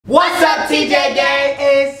What's up, TJ Gang?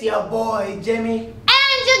 It's your boy Jimmie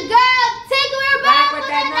and your girl Tink. We're back with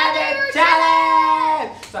another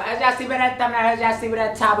challenge. So as y'all see by that thumbnail, as y'all see by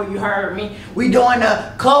that title, you heard me. We doing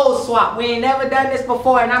a clothes swap. We ain't never done this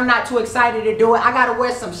before, and I'm not too excited to do it. I gotta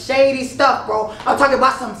wear some shady stuff, bro. I'm talking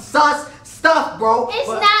about some sus stuff, bro. It's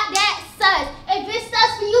not that sus. If it's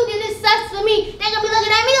sus for you, then it's sus for me. They're gonna be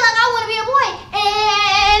looking at me like I want to be a boy,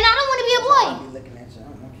 and I don't want to be a boy. I'll be looking at you.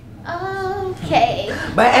 I don't want you. Okay.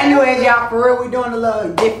 But anyways, y'all, for real, we doing a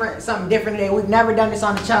little different, something different today. We've never done this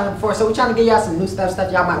on the channel before, so we're trying to give y'all some new stuff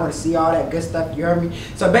y'all might want to see, all that good stuff, you heard me?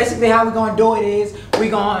 So basically how we're going to do it is,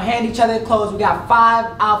 we're going to hand each other clothes. We got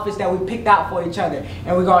 5 outfits that we picked out for each other,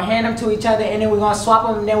 and we're going to hand them to each other, and then we're going to swap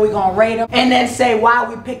them, and then we're going to rate them, and then say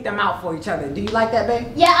why we picked them out for each other. Do you like that,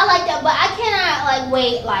 babe? Yeah, I like that, but I cannot like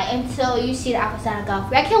wait like until you see the outfits I got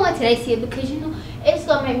for you. I can't wait till they see it because you know it's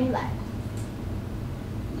gonna make me like,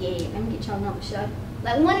 yeah, let me get your number, shot.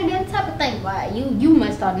 Like one of them type of things. Like you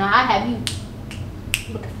must have known I have you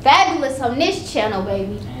looking fabulous on this channel,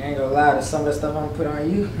 baby. I ain't gonna lie, to some of the stuff I'm gonna put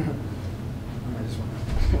on you.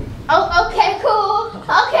 Oh, okay, cool.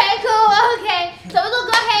 Okay, cool. Okay. So we're gonna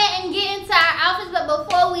go ahead and get into our outfits, but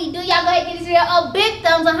before we do, y'all go ahead and give this video a big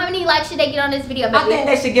thumbs up. How many likes should they get on this video, baby? I think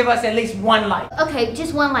they should give us at least 1 like. Okay,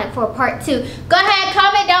 just 1 like for part 2. Go ahead,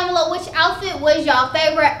 comment down below which outfit was your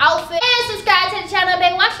favorite outfit, and subscribe to the channel,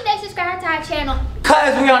 baby. Why should they subscribe to our channel?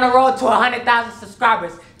 Cause we on the road to 100,000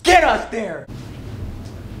 subscribers. Get us there.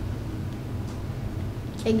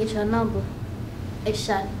 Say get your number. Hey,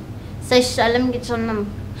 shot. Say shot. Let me get your number.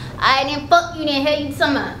 I didn't fuck you, then hell you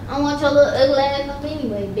talking about. I don't want your little ugly ass number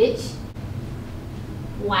anyway, bitch.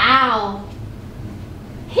 Wow.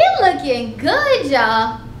 He looking good,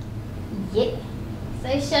 y'all. Yeah.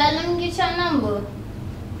 Say shot. Let me get your number.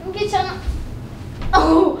 Let me get your number.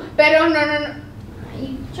 Oh, better no.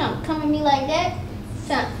 You trying to come at me like that?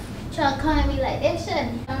 Trying to come at me like that? Shut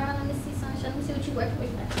up. Let me see something. Let me see what you working with.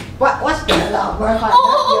 What's that up, bro?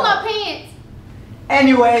 Oh, my pants.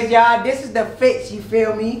 Anyways, y'all, this is the fits, you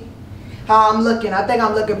feel me? How I'm looking. I think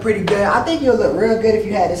I'm looking pretty good. I think you'll look real good if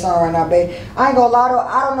you had this on right now, babe. I ain't gonna lie though,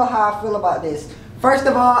 I don't know how I feel about this. First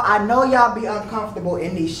of all, I know y'all be uncomfortable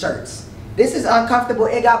in these shirts. This is uncomfortable.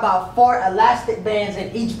 It got about 4 elastic bands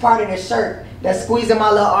in each part of the shirt that's squeezing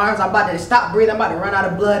my little arms. I'm about to stop breathing. I'm about to run out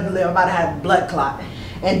of blood. I'm about to have a blood clot.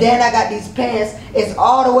 And then I got these pants. It's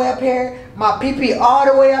all the way up here. My pee-pee all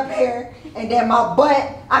the way up here. And then my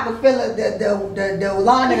butt, I can feel the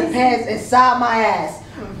line of the pants inside my ass.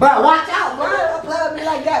 Bro, watch out, bro. Don't play with me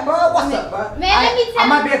like that, bro. What's up, bro? Man, let me tell you. I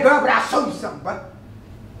might be a girl, but I'll show you something, bro.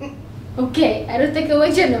 Okay, I don't think I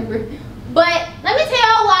want your number. But let me tell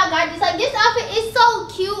y'all why I got this. Like, this outfit is so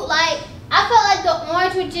cute. Like, I felt like the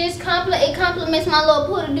orange would just complements my little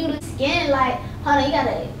poodle-doodle skin. Like, hold on, you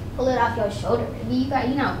gotta pull it off your shoulder. You're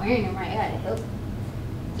not wearing it right. I gotta help.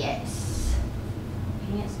 Yes.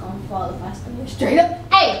 Pants gonna fall if I stand straight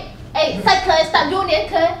up. Hey, stop doing that,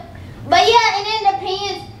 cut. But yeah, and then the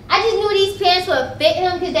pants, I just knew these pants would fit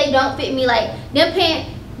him because they don't fit me. Like, them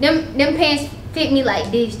pants fit me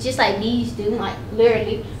like this, just like these do, like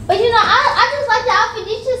literally. But you know, I just like the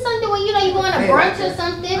outfit. It's just something where you know you go on a brunch or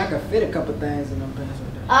something. I can fit a couple things in them pants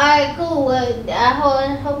right there. Alright, cool. Well,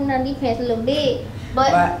 I hope none of these pants a little big.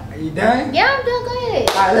 But are you done? Yeah, I'm done. Go ahead.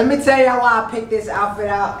 Alright, let me tell y'all why I picked this outfit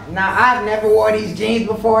out. Now, I've never wore these jeans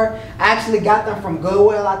before. I actually got them from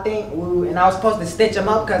Goodwill, I think. And I was supposed to stitch them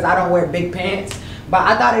up because I don't wear big pants. But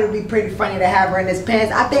I thought it would be pretty funny to have her in this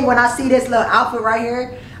pants. I think when I see this little outfit right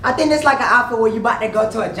here, I think it's like an outfit where you about to go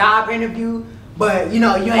to a job interview. But, you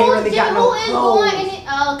know, you ain't really got no clothes.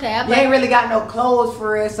 Oh, okay. You ain't really got no clothes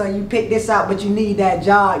for it, so you pick this out, but you need that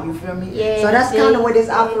job, you feel me? Yeah. So that's kind of what this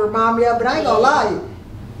outfit remind me of, but I ain't gonna lie.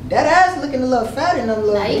 That ass looking a little fat in them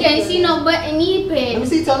little. Nah, you can't see no butt in these pants. Let me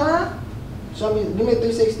see, turn around. Show me, give me a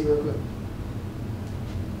 360 real quick.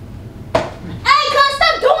 Hey, cuz,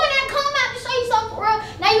 stop doing that. Come out to show you something for real.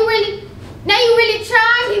 Now you really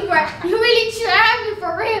trying me, bro. You really trying me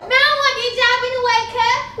for real. Man, I want this job anyway,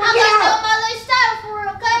 cuz. I'm gonna throw my little shot for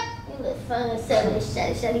real, cuz. You look fun, selling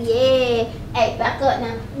shot, yeah. Hey, back up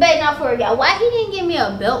now. But not for real, y'all. Why he didn't give me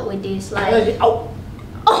a belt with this? Like, oh.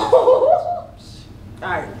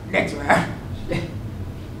 Alright, next round.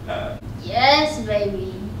 Yes,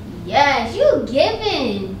 baby. Yes, you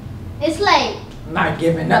giving. It's like, I'm not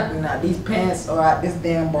giving nothing now. These pants are out this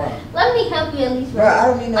damn bar. let me help you at least. Bro, I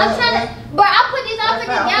don't need no I'm trying to, bro, I put this outfit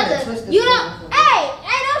together. You don't, hey,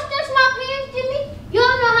 don't stretch my pants, Jimmie. You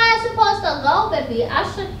don't know how it's supposed to go, baby.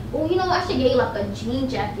 You know, I should get you like a jean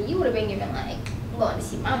jacket. You would have been giving like, going to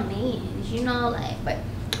see my mans, you know, like, but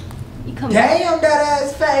You come Damn, that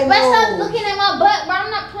ass fat. But stop looking at my butt, bro. I'm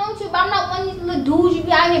not playing with you, but I'm not one of these little dudes you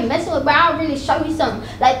be out here messing with, bro. I'll really show you something.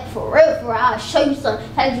 Like, for real, I'll show you something.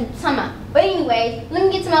 How you talking about? But anyway, let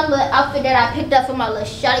me get to my little outfit that I picked up for my little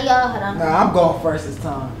shawty, y'all. Hold on. Nah, I'm going first this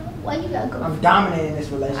time. Why you gotta go? I'm dominating this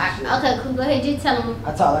relationship. Okay, cool. Go ahead, just tell them.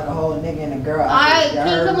 I talk like a whole nigga and a girl. Alright,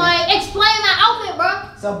 come on. Explain my outfit,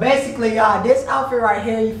 bro. So basically, y'all, this outfit right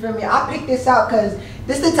here, you feel me? I picked this out because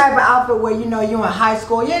this is the type of outfit where, you know, you in high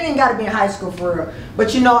school. You ain't even got to be in high school for real.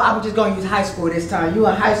 But, you know, I'm just going to use high school this time. You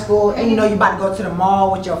in high school and, you know, you about to go to the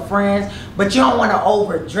mall with your friends. But you don't want to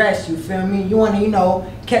overdress, you feel me? You want to, you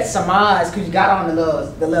know, catch some eyes because you got on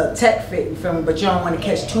the little tech fit, you feel me? But you don't want to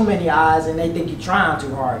catch too many eyes and they think you're trying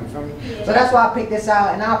too hard, you feel me? Yeah. So that's why I picked this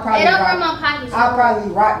out. And I'll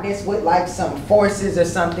probably rock this with like some forces or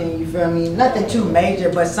something, you feel me? Nothing too major,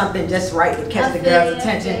 but something just right to catch the girl's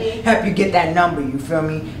attention, help you get that number, you feel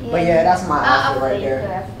me? Yeah. But yeah, that's my outfit right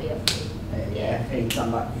there. Yeah, hey,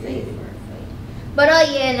 talking about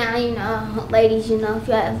But yeah, now you know, ladies, you know, if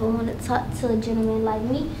y'all ever want to talk to a gentleman like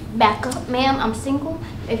me, back up, ma'am. I'm single.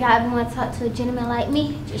 If y'all ever want to talk to a gentleman like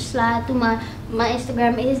me, just slide through my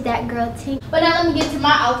Instagram. Is that girl Tink. But now let me get to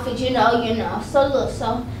my outfit. You know. So look,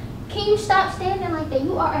 so can you stop standing like that?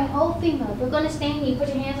 You are a whole female. If you're gonna stand, you put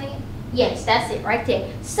your hands on it. Yes, that's it right there.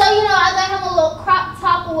 So you know, I got him a little crop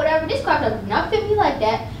top or whatever. This crop top does not fit me like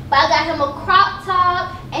that, but I got him a crop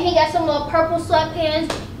top and he got some little purple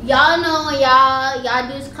sweatpants. Y'all know when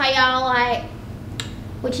y'all dudes call y'all like,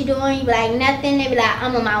 what you doing? You be like, nothing. They be like,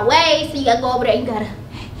 I'm on my way. So you gotta go over there. You gotta,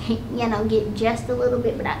 you know, get dressed a little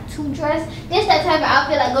bit, but not too dressed. This that type of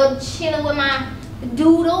outfit, like go chilling with my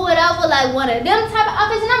dude or whatever, like one of them type of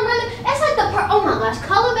outfits. And I'm really, it's like the, oh my gosh,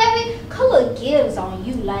 color, baby. Color gives on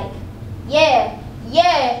you, like, yeah,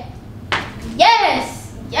 yes,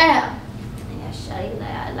 yeah. Yeah, show you like,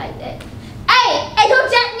 I like that. Hey, don't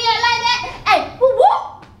jack me up like that. Hey, woo woo.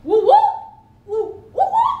 Woo woo! Woo woo woo!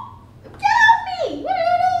 Get off me! What are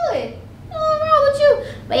you doing? What's wrong with you?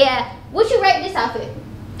 But yeah, what you rate this outfit?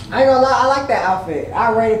 I ain't gonna lie, I like that outfit.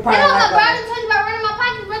 I rate it probably. I know my brother told you about running my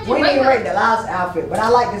pockets. We didn't rate the last outfit, but I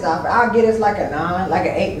like this outfit. I'll give this like a 9, like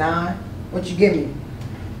an 8, 9. What you give me?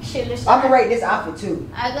 Shit, I'm gonna rate this outfit too.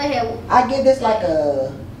 I go ahead. I give this like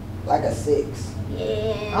a 6.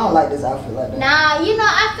 Yeah. I don't like this outfit like that. Nah, you know,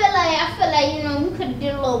 I feel like, you know, you could have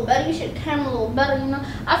did a little better. You should have come a little better, you know.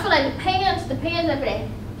 I feel like the pants up there.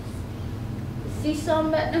 See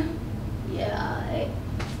something better? Yeah.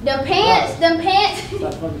 The pants. Okay.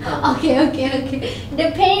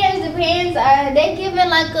 The pants, they giving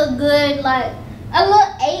like a good, like, a little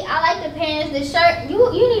 8. I like the pants. The shirt, you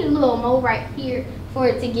need a little more right here for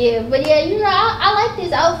it to give. But yeah, you know, I like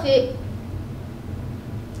this outfit.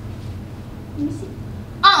 Let me see.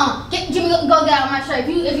 Jimmie, go get out my shirt.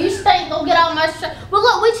 If you stink, go get out my shirt. Well,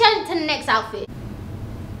 look, we change to the next outfit.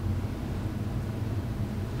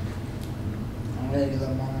 I'm ready,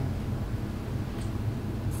 little mama.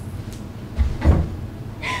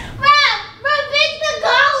 Bro, fix the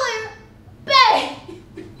collar, babe.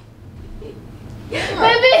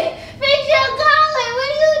 Baby, fix your collar. What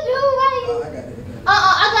are you doing?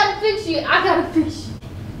 Oh, I got it. I gotta fix you.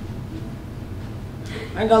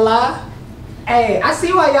 I ain't gonna lie. Hey, I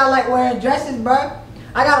see why y'all like wearing dresses, bro.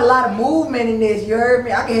 I got a lot of movement in this, you heard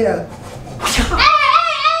me? I can hit a...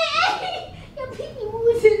 Hey! Your pee-pee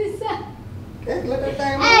moving to the side. Okay, look at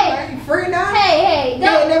that thing. You free now? Hey,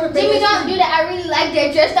 Jimmie, don't do that. I really like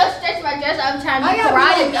that dress. Don't stretch my dress. I'm trying to be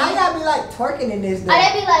karate. I gotta be like twerking in this, though.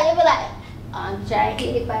 They be like, I'm trying to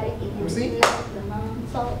hit it by the end. See?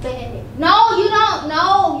 So bad. No, you don't.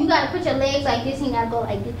 No, you gotta put your legs like this. You gotta go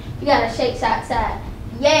like this. You gotta shake side to side.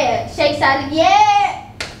 Yeah, shake side.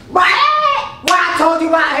 Yeah. What? Why I told you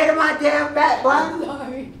about hitting my damn back, bro? I'm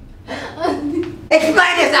sorry.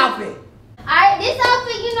 Explain this outfit. Alright, this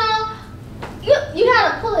outfit, you know, you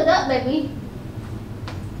gotta pull it up, baby.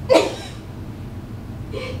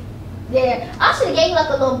 Yeah, I should have gave you like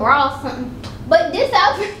a little bra or something. But this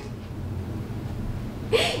outfit,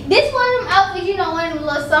 this one of them outfits, you know, one of them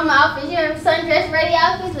little summer outfits, you know, sundress ready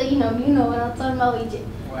outfits. So you know what I'm talking about, Egypt.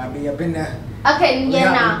 Well, I be up in there. Okay,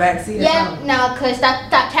 yeah, nah. No, cause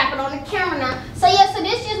stop tapping on the camera now. So yeah, so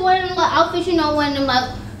this just one of them little outfits, you know, one of them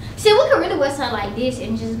like. See, we could really wear something like this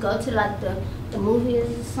and just go to like the movies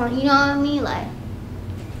or something. You know what I mean, like.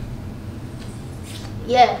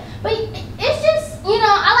 Yeah, but it's just, you know,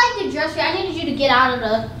 I like the dress. I needed you to get out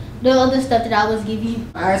of the other stuff that I was giving you.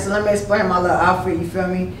 All right, so let me explain my little outfit. You feel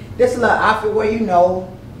me? This little outfit where you know.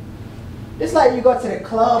 It's like you go to the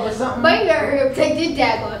club or something. Bring your hair, take this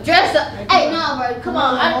jacket, dress up. Hey, no, bro, come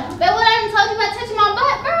on. But what I done told you about touching my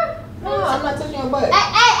butt, bro? No, I'm not touching your butt.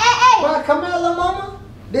 Hey. Bro, come here, little mama.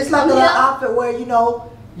 This like a little outfit where, you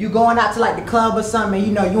know, you going out to like the club or something,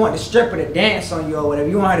 you know, you want the stripper to dance on you or whatever.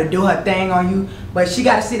 You want her to do her thing on you, but she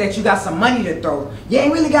got to see that you got some money to throw. You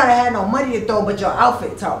ain't really got to have no money to throw, but your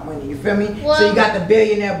outfit talk money, you feel me? Well, so you got the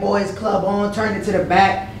Billionaire Boys Club on, turned it to the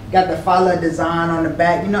back. Got the follow design on the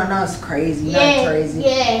back. You know, it's crazy, not crazy.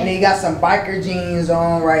 Yeah. And then you got some biker jeans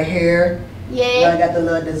on right here. Yeah. You got the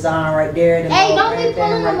little design right there. Hey, don't be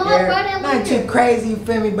pulling them up, brother. Not too crazy, you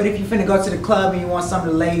feel me? But if you finna go to the club and you want some of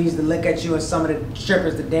the ladies to look at you or some of the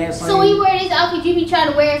strippers to dance on you. So when you wear this outfit, you be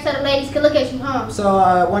trying to wear it so the ladies can look at you, huh?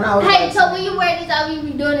 So when I was so when you wear this outfit,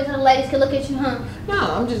 you be doing it so the ladies can look at you, huh? No,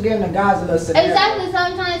 I'm just giving the guys a little scenario. Exactly, so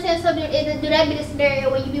I'm trying to say something. Do that be the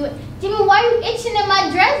scenario when you be with Jimmie, why you itching in my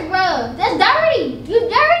dress, bro? That's dirty. You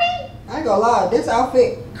dirty? I ain't gonna lie, this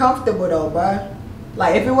outfit comfortable though, bro.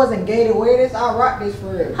 Like, if it wasn't gay to wear this, I'd rock this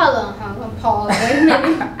for real. Hold on, pause. Wait a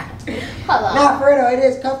minute. Hold on. Nah, for real though, it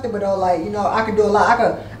is comfortable though. Like, you know, I could do a lot.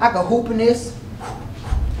 I could hoop in this.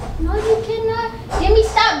 No, you cannot. Jimmie,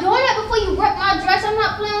 stop doing that before you rip my dress. I'm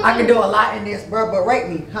not playing with you. I could do a lot in this, bro, but rate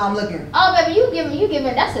me how I'm looking. Oh, baby, you giving,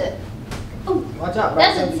 that's a... Ooh, watch out, bro.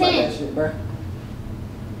 That's a 10. That shit, bro.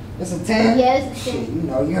 It's a 10? Yeah, it's a 10. Shit, you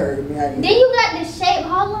know, you heard me. Then you got the shape.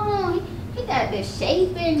 Hold on. He got the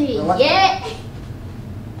shape in it. Yeah.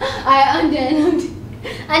 Alright, I'm done.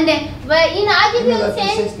 But, you know, I give you a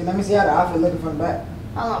 10. Let me see how the outfit looking from the back.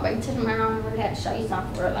 Hold on, baby. Touch my arm. I really had to show you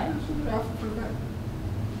something for real life.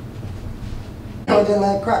 Oh, that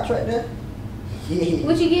like crotch right there? Yeah.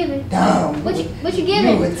 What you giving? Dumb. What you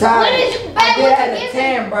giving? You retired. What is babe, I did at a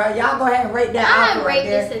 10, bro. Y'all go ahead and rate that outfit right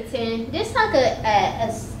there. I rate this a 10. This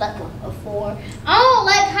like a 4. I don't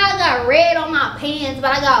like how I got red on my pants,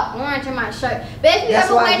 but I got orange in my shirt. But if you That's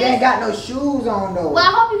ever why wear you this, ain't got no shoes on though. Well,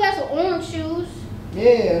 I hope you got some orange shoes.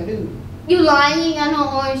 Yeah, I do. You lying? You ain't got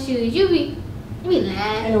no orange shoes. You be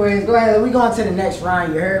lying. Anyways, go ahead. We going to the next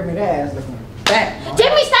round. You heard me? That ass looking back.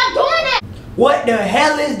 Jimmie, stop doing that. What the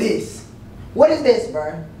hell is this? What is this,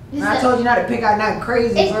 bro? I told you not to pick out nothing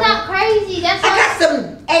crazy. It's bro. not crazy. That's I got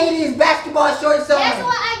some 80s basketball shorts on. That's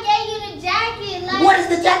why I gave you the jacket. Like, what is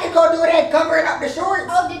the jacket gonna do with that covering up the shorts?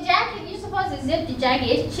 Oh, the jacket. You're supposed to zip the jacket.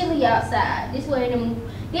 It's chilly outside. This way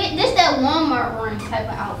this that Walmart run type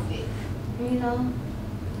of outfit. You know?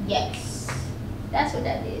 Yes. That's what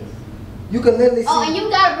that is. You can literally see. Oh, and you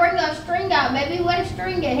gotta bring your string out, baby. Where the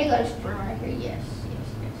string at? Here go the string right here. Yes.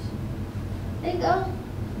 There you go.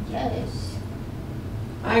 Yes.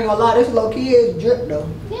 I ain't gonna lie, this low key is drip though.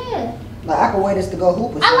 Yeah. Like I can wear this to go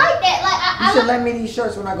hoop. I like that. Like you should lend me these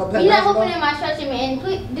shirts when I go play basketball. You're not basketball. hooping in my shirt, Jimmie. And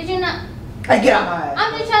please, did you not? Hey, get out my ass.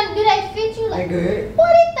 I'm just trying to. Do they fit you? Like, they good.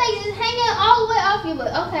 What these things is hanging all the way off you?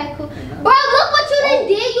 But okay, cool. Bro, look what you done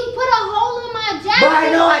did. You put a hole in my jacket. Bro,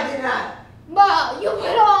 I know I did not. Bro, you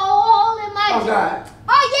put a hole in my jacket. Oh God.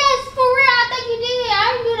 Oh yes, for real. I think you did. I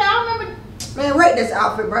didn't do that. I don't remember. Man, rate this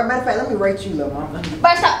outfit, bro. Matter of fact, let me rate you, little mama.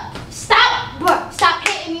 Bro, stop, bro. Stop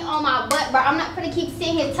hitting me on my butt, bro. I'm not gonna keep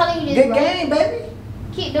sitting here telling you this, Good bro. game, baby.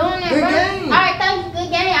 Keep doing that, Good bro. game. All right, thank you.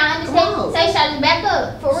 Good game. I understand. Say, shot, just back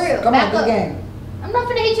up, for real. Come back on, up. good game. I'm not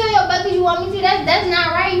gonna hit you on your butt because you want me to. That's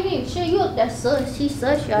not right. You need to chill. You that's sus. She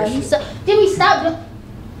sus, y'all. You sus. Jimmie, stop.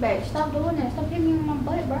 Babe, stop doing that. Stop hitting me on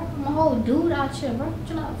my butt, bro. I'm a whole dude out here, bro.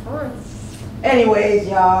 Chill out, for real. Anyways,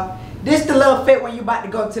 y'all, this the little fit when you about to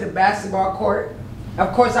go to the basketball court.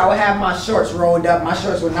 Of course, I would have my shorts rolled up. My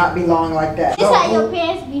shorts would not be long like that. This how your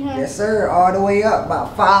pants be, huh? Yes, sir. All the way up,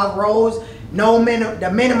 about 5 rows. No minimum. The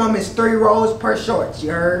minimum is 3 rows per shorts.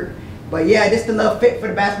 You heard? But yeah, this the little fit for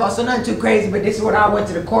the basketball. So nothing too crazy, but this is what I went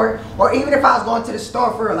to the court. Or even if I was going to the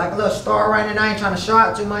store for like a little store run and I ain't trying to show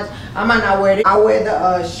out too much, I might not wear it. I wear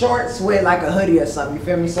the shorts with like a hoodie or something. You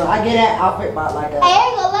feel me? So I get that outfit about like a. Hey, I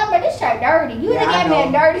ain't gonna lie, bro. This shirt dirty. You done got me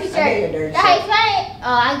a dirty shirt. I get a dirty shirt. Hey, fine.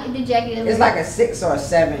 Oh, I get the jacket. It's like a 6 or a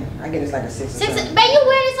 7. I get it's like a 6 or 7. Babe, you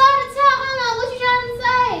wear this all the time. Hold on. What you trying to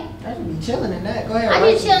say? I should be chilling in that. Go ahead.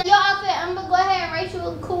 I just chilling. Your outfit. I'm gonna go ahead and rate you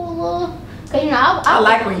a cool little. Cause you know I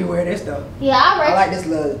like when you wear this though. Yeah, I like this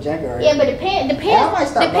little jacket right here. Yeah, but the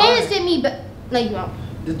pants fit me, but no, you won't.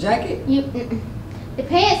 The jacket? The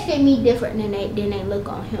pants fit me different than they look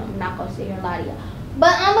on him. I'm not gonna sit here and lie to you.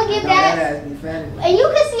 But I'm gonna give that. And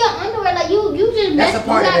you can see your underwear, like you just. That's a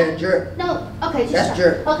part of the drip. No, okay, just that's stop.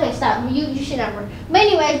 drip. Okay, stop. You should never. But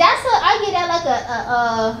anyway, I get that like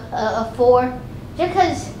a 4, just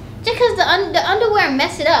cause the underwear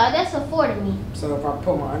mess it up. That's a 4 to me. So if I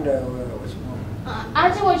put my underwear, what you want? I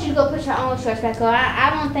just want you to go put your own shorts back on. I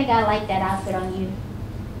don't think I like that outfit on you.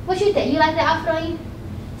 What you think? You like that outfit on you?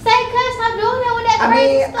 Say, cuz, stop doing that with that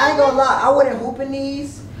crazy stuff. I ain't gonna lie. I wouldn't hoop in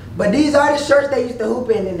these, But these are the shirts they used to hoop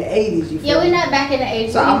in the 80s. You feel Yeah, me? we're not back in the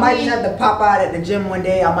 80s. So I might just have to pop out at the gym one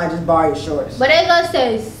day. I might just borrow your shorts. But they gonna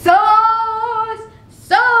say sauce.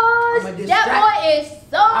 That boy is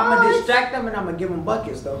sauce. I'm gonna distract them and I'm gonna give them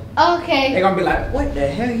buckets though. Okay. They're gonna be like, what the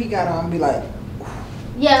hell he got on? Be like,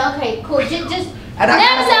 yeah. Okay. Cool. Just and I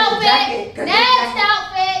next got outfit. jacket, Next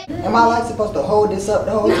outfit. am I like supposed to hold this up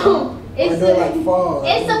the whole time? No. Or do it like fall?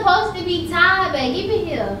 It's supposed to be tied, babe. Give it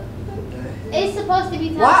here. It's supposed to be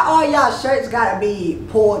tied. Why all y'all shirts gotta be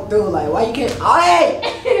pulled through? Like, why you can't? Oh,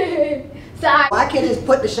 hey! Sorry. Why can't just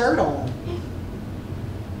put the shirt on?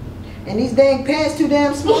 And these dang pants too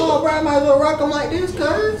damn small, bro. I might as well rock them like this,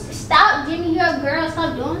 cuz. Stop, Jimmie. You're a girl.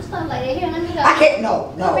 Stop doing stuff like that. Here, let me go. I can't.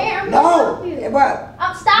 No. Come here, I'm no. gonna help you. Hey, bro.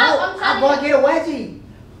 Stop. No, I'm trying I'm gonna get a wedgie.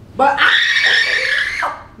 But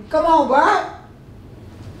come on, bro.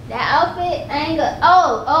 That outfit, I ain't gonna.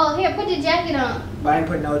 Oh, here, put the jacket on. But I ain't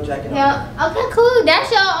putting no jacket on. Yeah. Okay, cool.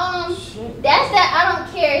 That's your Shit. That's that. I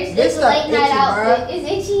don't care. It's This a late stuff night itchy, outfit. bruh.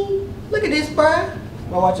 It's itchy. Look at this, bro.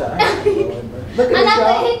 Well, watch out. Look at I'm this, not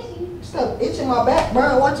y'all. gonna hit you. Stop itching my back,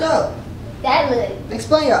 bro. Watch out. That look.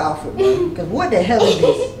 Explain your outfit, bro. Because what the hell is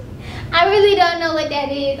this? I really don't know what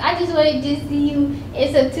that is. I just wanted to see you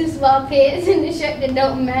in some too small pants and a shirt that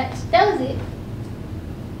don't match. That was it.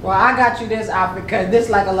 Well, I got you this outfit because this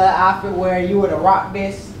like a little outfit where you would have rocked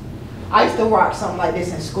this. I used to rock something like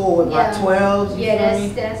this in school with my 12s. You Yeah, feel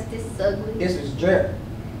me? this is ugly. This was drip.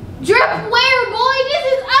 Drip where, boy? This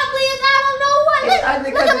is ugly as I don't know what. It's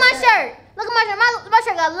ugly Look 'cause at my it's- shirt. Look at my shirt. My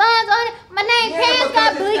shirt got lines on it. My name pants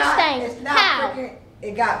got because bleach it's stains. not How? freaking.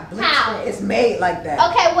 It got bleach How? stains. It's made like that.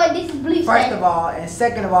 Okay, well this is bleach First stains. of all, and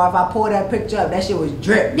second of all, if I pull that picture up, that shit was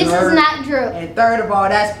drip. This you is heard? not drip. And third of all,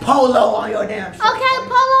 that's polo on your damn shirt. Okay,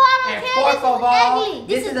 polo, I don't And care. fourth This of is all, ugly.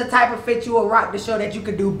 this is the type of fit you will rock to show that you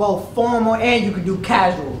could do both formal and you could do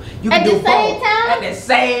casual. You can At do the same both time? at the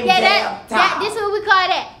same Yeah, damn that time. this is what we call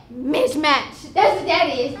that. Mismatch. That's what that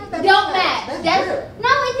is. That's Don't mismatch. match. That's drip. No,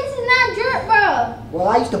 this is not drip, bro. Well,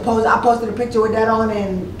 I used to post. I posted a picture with that on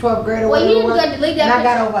in 12th grade or Well, you whatever. need to go delete that and I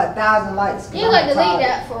got picture. over 1,000 likes. 'cause You I'm got to delete tired.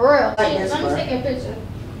 that for real. Like Let this, me bro. take a picture.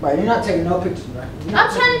 Bro, you're not taking no pictures, bro. I'm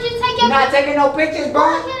trying to just take You're your not picture. taking no pictures, Why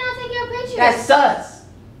bro. can't I take your picture? That's sus.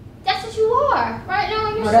 That's what you are. Right now,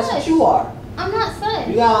 you're No, that's sus. what you are. I'm not sus.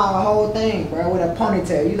 You got on a whole thing, bro, with a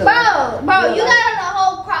ponytail. You look Bro, like, you got on a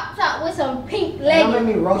whole crop top with some pink Don't let leggings.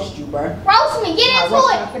 me roast you, bro. Roast me, get Nah, into roast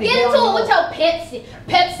me. it. I'm finna Get get into on it with your Pepsi.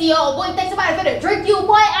 Pepsi, oh boy, you think somebody finna drink you,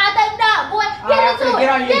 boy? I think not, boy. Get Alright, into it. get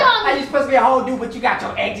on you. Get on How me. you supposed to be a whole dude, but you got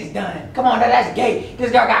your edges done? Come on, that's gay.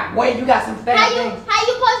 This girl got weight. You got some things. How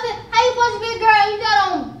you supposed to be a girl and you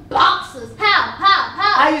got on boxers? How?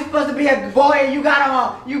 How you supposed to be a boy and you got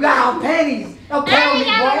on panties? Don't play I with ain't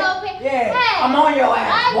me, got boy. no panties. Yeah, Hey, I'm on your ass,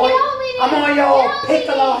 I boy. get on me then. I'm on your Get old on me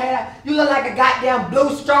piccolo then. head. You look like a goddamn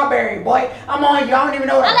blue strawberry, boy. I'm on you. I don't even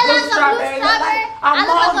know what I a look blue like a blue strawberry look strawberry? like. I I'm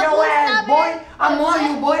look like on a your blue ass, boy. strawberry? I'm on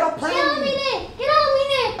you, boy. Don't play Get with on me. me then. Get on me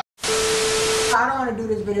then. I don't want to do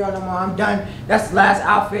this video no more. I'm done. That's the last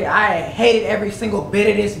outfit. I hated every single bit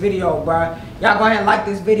of this video, bro. Y'all go ahead and like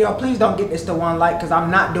this video. Please don't get this to 1 like because I'm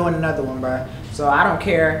not doing another one, bro. So I don't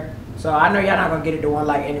care. So I know y'all not going to get it to 1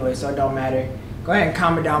 like anyway, so it don't matter. Go ahead and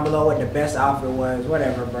comment down below what the best outfit was.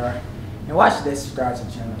 Whatever, bro. And watch this. Subscribe to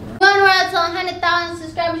the channel, bro. Going around to 100,000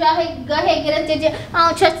 subscribers, y'all go ahead and get up there. I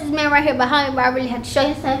don't trust this man right here behind me, but I really have to show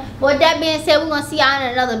you something. But with that being said, we're going to see y'all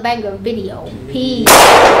in another banger video. Peace.